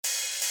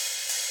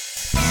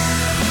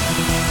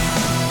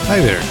Hi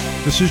there,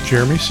 this is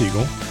Jeremy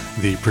Siegel,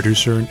 the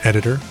producer and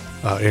editor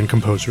and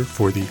composer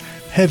for the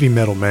heavy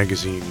metal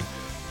magazine,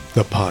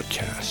 The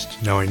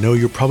Podcast. Now, I know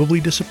you're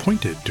probably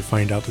disappointed to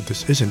find out that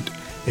this isn't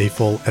a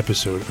full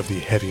episode of the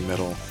Heavy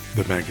Metal,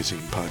 the Magazine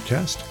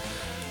podcast,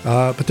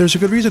 but there's a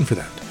good reason for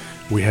that.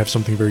 We have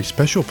something very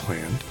special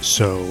planned,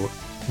 so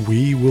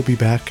we will be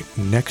back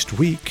next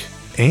week,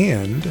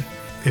 and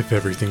if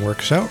everything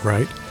works out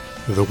right,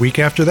 the week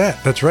after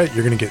that. That's right,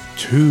 you're going to get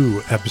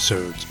 2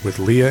 episodes with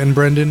Leah and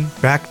Brendan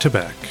back to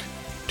back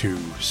to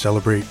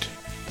celebrate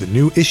the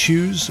new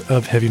issues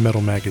of Heavy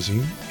Metal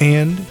Magazine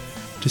and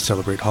to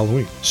celebrate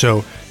Halloween.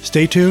 So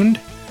stay tuned.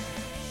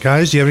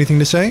 Guys, do you have anything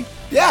to say?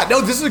 Yeah,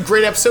 no, this is a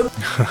great episode.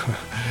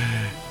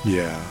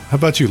 Yeah. How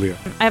about you, Leah?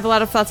 I have a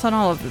lot of thoughts on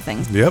all of the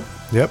things. Yep.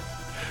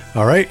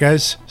 All right,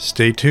 guys,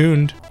 stay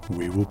tuned.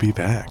 We will be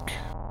back.